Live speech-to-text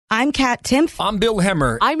I'm Kat Timpf. I'm Bill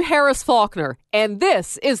Hemmer. I'm Harris Faulkner, and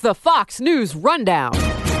this is the Fox News Rundown.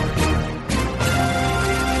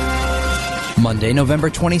 Monday,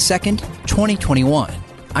 November 22nd, 2021.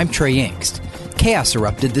 I'm Trey Yingst. Chaos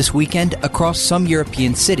erupted this weekend across some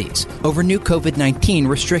European cities over new COVID-19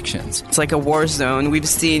 restrictions. It's like a war zone. We've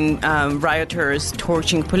seen rioters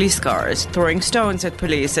torching police cars, throwing stones at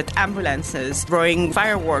police, at ambulances, throwing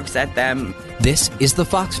fireworks at them. This is the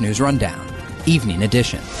Fox News Rundown, Evening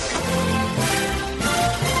Edition.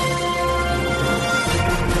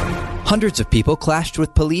 Hundreds of people clashed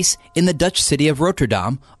with police in the Dutch city of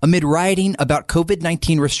Rotterdam amid rioting about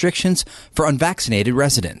COVID-19 restrictions for unvaccinated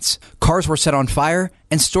residents. Cars were set on fire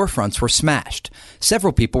and storefronts were smashed.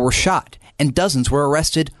 Several people were shot and dozens were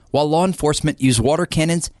arrested while law enforcement used water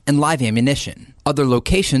cannons and live ammunition. Other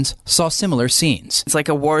locations saw similar scenes. It's like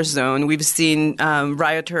a war zone. We've seen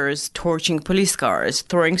rioters torching police cars,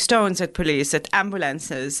 throwing stones at police, at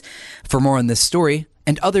ambulances. For more on this story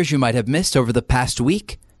and others you might have missed over the past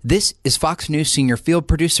week, this is Fox News senior field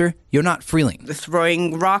producer Yonat Freeling.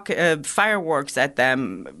 Throwing fireworks at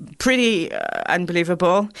them, pretty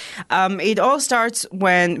unbelievable. It all starts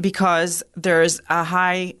because there's a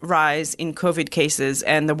high rise in COVID cases,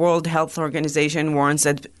 and the World Health Organization warns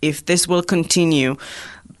that if this will continue,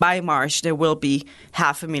 by March there will be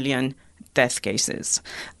 500,000 death cases.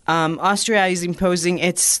 Austria is imposing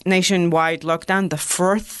its nationwide lockdown, the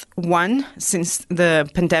fourth one since the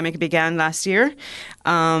pandemic began last year.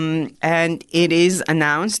 And it is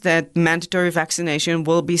announced that mandatory vaccination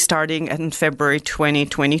will be starting in February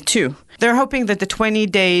 2022. They're hoping that the 20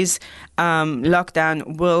 days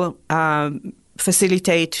lockdown will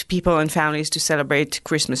facilitate people and families to celebrate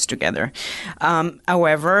Christmas together.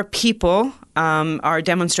 However, people are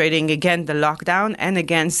demonstrating against the lockdown and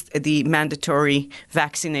against the mandatory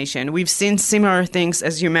vaccination. We've seen similar things,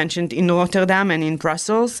 as you mentioned, in Rotterdam and in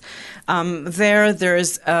Brussels.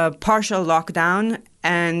 There's a partial lockdown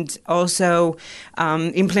and also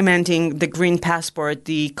implementing the green passport,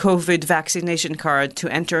 the COVID vaccination card to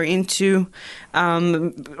enter into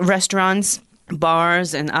restaurants,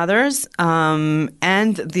 bars and others,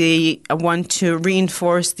 and they want to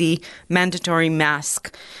reinforce the mandatory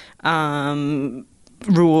mask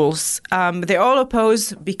rules. They're all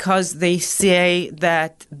opposed because they say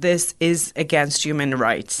that this is against human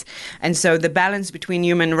rights. And so the balance between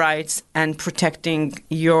human rights and protecting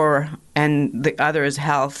your and the other's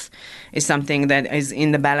health is something that is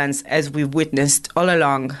in the balance, as we've witnessed all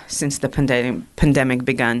along since the pandemic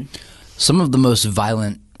began. Some of the most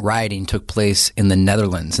violent rioting took place in the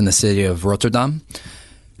Netherlands, in the city of Rotterdam.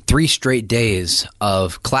 3 straight days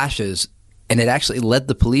of clashes, and it actually led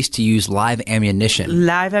the police to use live ammunition.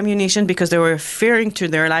 Live ammunition because they were fearing to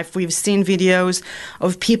their life. We've seen videos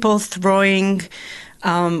of people throwing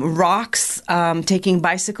rocks, taking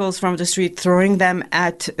bicycles from the street, throwing them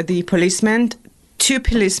at the policemen. 2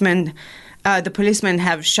 policemen. The policemen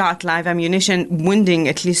have shot live ammunition, wounding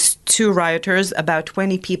at least 2 rioters. About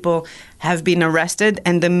 20 people have been arrested,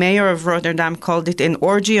 and the mayor of Rotterdam called it an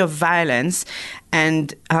orgy of violence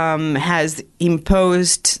and has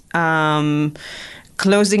imposed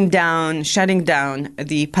shutting down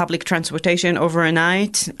the public transportation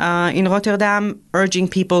overnight in Rotterdam, urging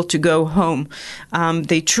people to go home.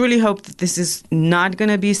 They truly hope that this is not going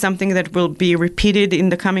to be something that will be repeated in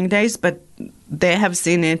the coming days, but they have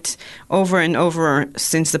seen it over and over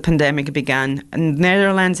since the pandemic began. And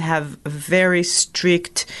Netherlands have very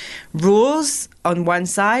strict rules on one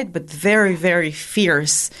side, but very, very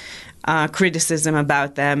fierce criticism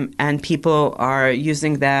about them, and people are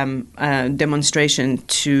using them demonstration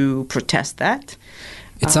to protest that.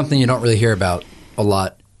 It's something you don't really hear about a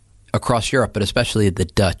lot across Europe, but especially the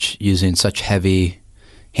Dutch using such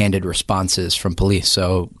heavy-handed responses from police.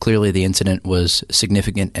 So clearly the incident was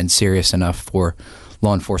significant and serious enough for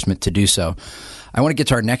law enforcement to do so. I want to get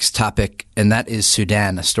to our next topic, and that is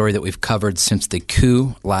Sudan, a story that we've covered since the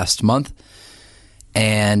coup last month.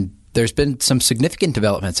 And there's been some significant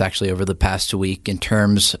developments actually over the past week in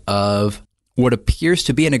terms of what appears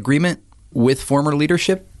to be an agreement with former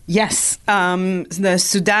leadership. Yes. The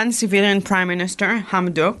Sudan civilian prime minister,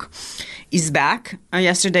 Hamdok, is back.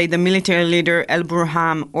 Yesterday, the military leader, El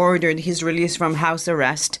Burhan, ordered his release from house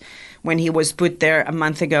arrest when he was put there a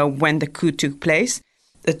month ago when the coup took place.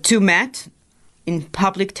 The two met in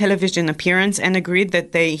public television appearance and agreed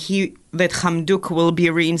that that Hamdok will be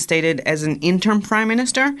reinstated as an interim prime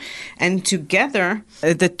minister. And together,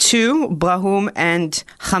 the two, Brahim and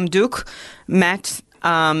Hamdok, met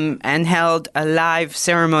and held a live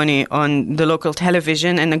ceremony on the local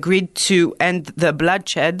television and agreed to end the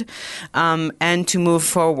bloodshed and to move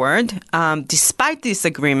forward. Despite this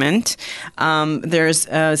agreement, there's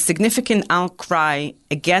a significant outcry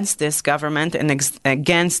against this government and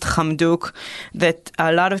against Hamdouk that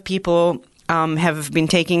a lot of people have been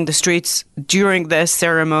taking the streets during the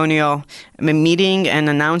ceremonial meeting and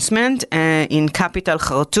announcement in capital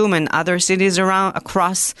Khartoum and other cities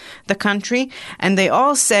across the country. And they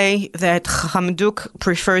all say that Hamdouk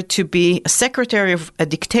preferred to be a secretary of a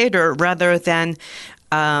dictator rather than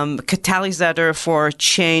catalyst for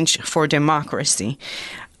change for democracy.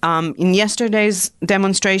 In yesterday's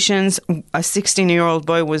demonstrations, a 16-year-old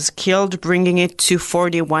boy was killed, bringing it to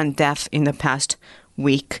 41 deaths in the past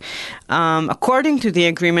week. According to the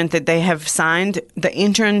agreement that they have signed, the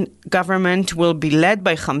interim government will be led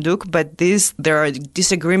by Hamdouk, but there are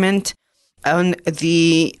disagreement on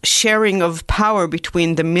the sharing of power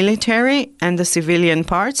between the military and the civilian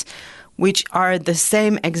parts, which are the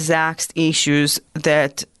same exact issues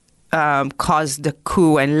that caused the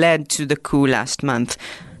coup and led to the coup last month.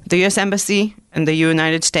 The U.S. Embassy in the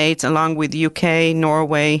United States, along with UK,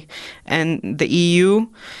 Norway, and the EU,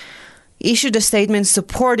 issued a statement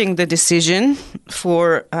supporting the decision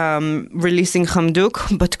for releasing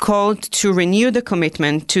Hamdouk, but called to renew the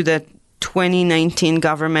commitment to the 2019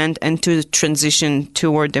 government and to the transition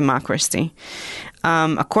toward democracy.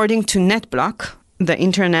 According to NetBlock, the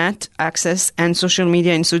internet access and social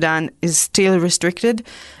media in Sudan is still restricted.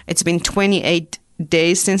 It's been 28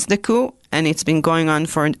 days since the coup, and it's been going on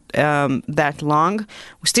for that long.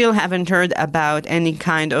 We still haven't heard about any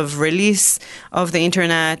kind of release of the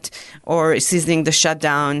internet or ceasing the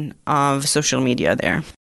shutdown of social media there.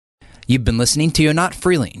 You've been listening to Yonat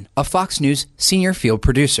Freeling, a Fox News senior field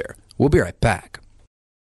producer. We'll be right back.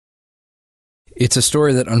 It's a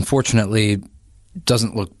story that unfortunately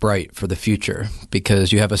doesn't look bright for the future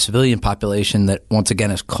because you have a civilian population that once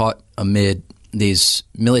again is caught amid these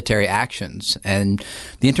military actions, and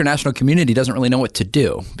the international community doesn't really know what to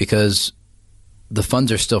do because the funds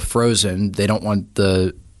are still frozen. They don't want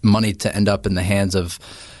the money to end up in the hands of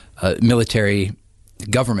military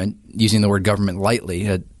government, using the word government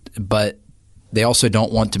lightly, but they also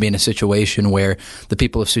don't want to be in a situation where the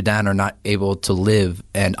people of Sudan are not able to live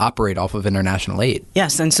and operate off of international aid.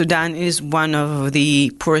 Yes, and Sudan is one of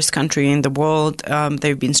the poorest countries in the world.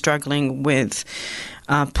 They've been struggling with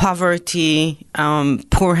poverty,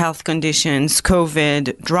 poor health conditions,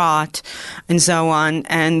 COVID, drought, and so on.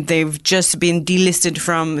 And they've just been delisted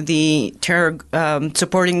from the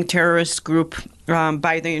supporting terrorist group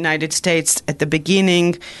by the United States at the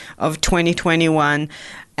beginning of 2021.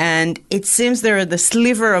 And it seems they're the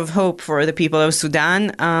sliver of hope for the people of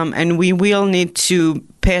Sudan, and we will need to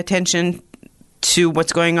pay attention to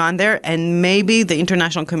what's going on there, and maybe the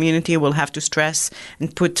international community will have to stress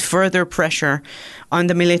and put further pressure on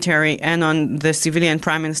the military and on the civilian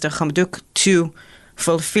Prime Minister Hamdouk to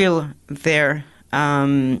fulfill their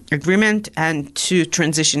agreement and to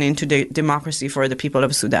transition into the democracy for the people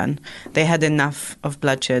of Sudan. They had enough of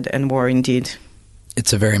bloodshed and war indeed.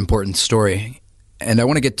 It's a very important story. And I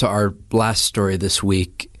want to get to our last story this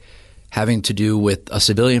week, having to do with a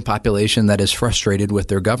civilian population that is frustrated with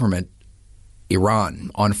their government,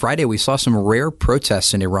 Iran. On Friday, we saw some rare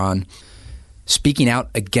protests in Iran speaking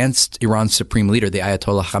out against Iran's supreme leader, the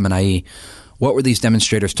Ayatollah Khamenei. What were these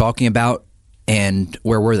demonstrators talking about, and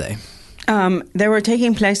where were they? They were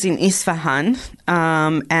taking place in Isfahan,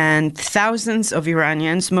 and thousands of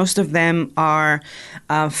Iranians, most of them are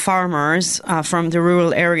farmers from the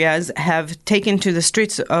rural areas, have taken to the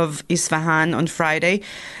streets of Isfahan on Friday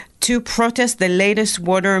to protest the latest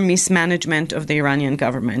water mismanagement of the Iranian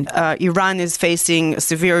government. Iran is facing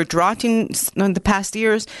severe drought in the past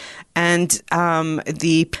years, and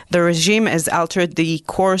the regime has altered the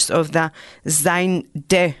course of the Zain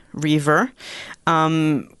Deh River,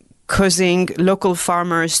 causing local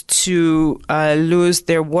farmers to lose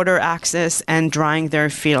their water access and drying their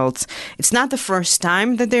fields. It's not the first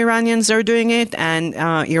time that the Iranians are doing it, and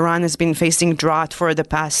Iran has been facing drought for the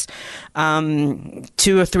past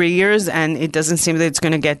 2 or 3 years, and it doesn't seem that it's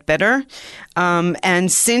going to get better. And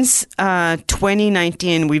since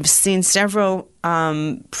 2019, we've seen several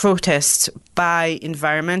protests by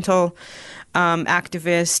environmental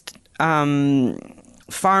activists,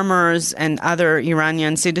 farmers and other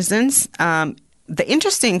Iranian citizens. The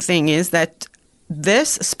interesting thing is that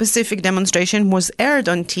this specific demonstration was aired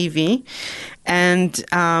on TV, and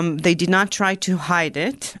they did not try to hide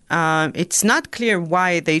it. It's not clear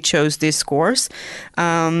why they chose this course.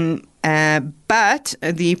 But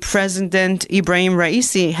the President Ibrahim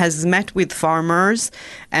Raisi has met with farmers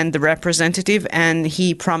and the representative, and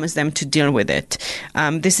he promised them to deal with it.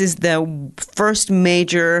 This is the first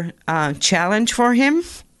major challenge for him.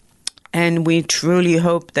 And we truly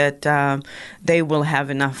hope that they will have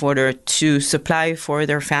enough water to supply for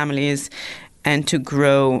their families and to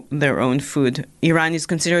grow their own food. Iran is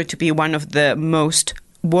considered to be one of the most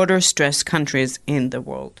water-stressed countries in the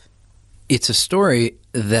world. It's a story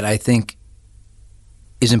that I think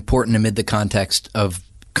is important amid the context of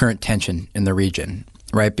current tension in the region,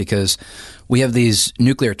 right? Because we have these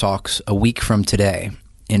nuclear talks a week from today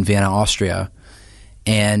in Vienna, Austria,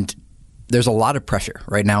 and there's a lot of pressure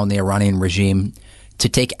right now in the Iranian regime to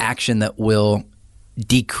take action that will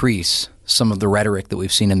decrease some of the rhetoric that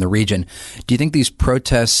we've seen in the region. Do you think these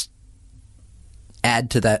protests add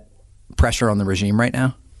to that pressure on the regime right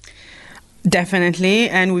now? Definitely.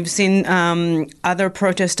 And we've seen other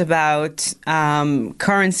protests about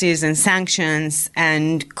currencies and sanctions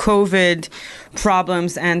and COVID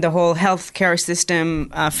problems and the whole healthcare system,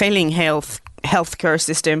 failing healthcare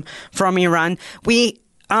system from Iran. We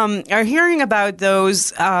are hearing about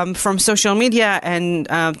those from social media and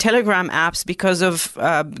Telegram apps because of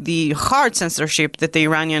the hard censorship that the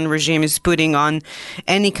Iranian regime is putting on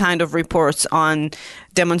any kind of reports on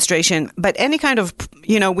demonstration. But any kind of,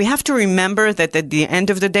 we have to remember that at the end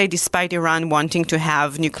of the day, despite Iran wanting to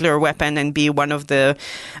have nuclear weapon and be one of the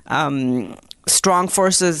strong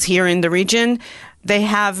forces here in the region, they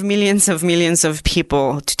have millions of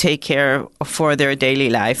people to take care of for their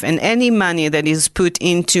daily life. And any money that is put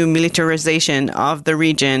into militarization of the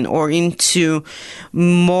region or into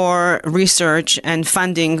more research and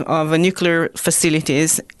funding of nuclear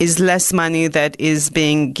facilities is less money that is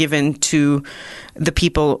being given to the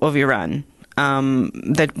people of Iran.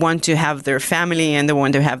 That want to have their family and they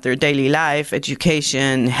want to have their daily life,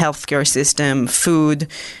 education, healthcare system, food,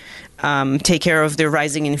 take care of the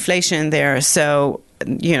rising inflation there. So,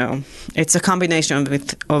 it's a combination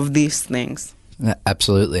of these things.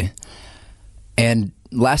 Absolutely. And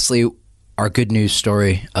lastly, our good news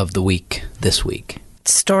story of the week this week.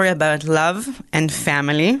 Story about love and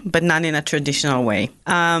family, but not in a traditional way.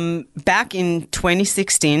 Back in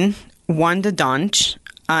 2016, Wanda Donch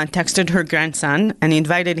texted her grandson and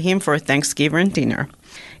invited him for a Thanksgiving dinner.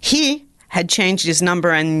 He had changed his number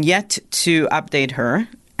and yet to update her.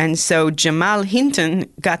 And so Jamal Hinton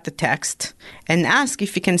got the text and asked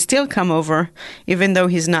if he can still come over, even though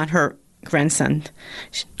he's not her grandson.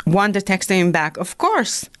 Wanda texted him back, "Of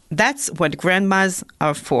course, that's what grandmas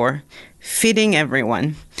are for, feeding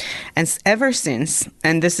everyone." And ever since,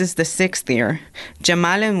 and this is the 6th year,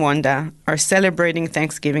 Jamal and Wanda are celebrating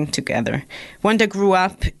Thanksgiving together. Wanda grew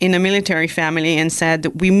up in a military family and said,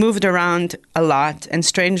 "We moved around a lot, and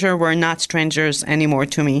strangers were not strangers anymore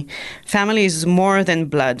to me. Family is more than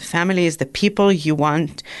blood. Family is the people you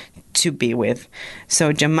want to be with."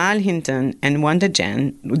 So Jamal Hinton and Wanda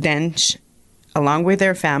Dench, along with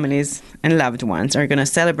their families and loved ones, are going to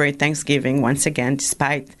celebrate Thanksgiving once again,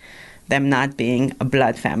 despite them not being a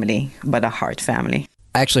blood family, but a heart family.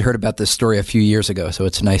 I actually heard about this story a few years ago, so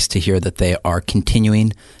it's nice to hear that they are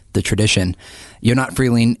continuing the tradition. Yonat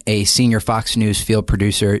Freeling, a senior Fox News field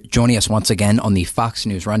producer, joining us once again on the Fox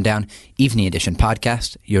News Rundown Evening Edition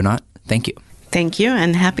podcast. Yonat, thank you. Thank you,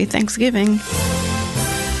 and happy Thanksgiving.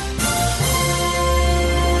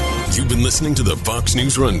 You've been listening to the Fox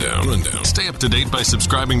News Rundown. Stay up to date by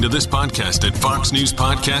subscribing to this podcast at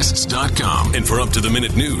foxnewspodcasts.com. And for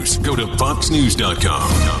up-to-the-minute news, go to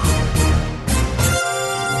foxnews.com.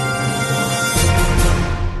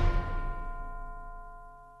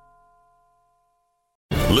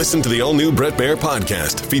 Listen to the all-new Bret Baier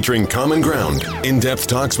podcast featuring Common Ground, in-depth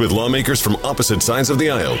talks with lawmakers from opposite sides of the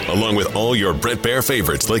aisle, along with all your Bret Baier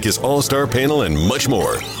favorites like his all-star panel and much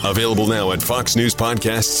more. Available now at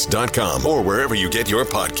foxnewspodcasts.com or wherever you get your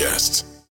podcasts.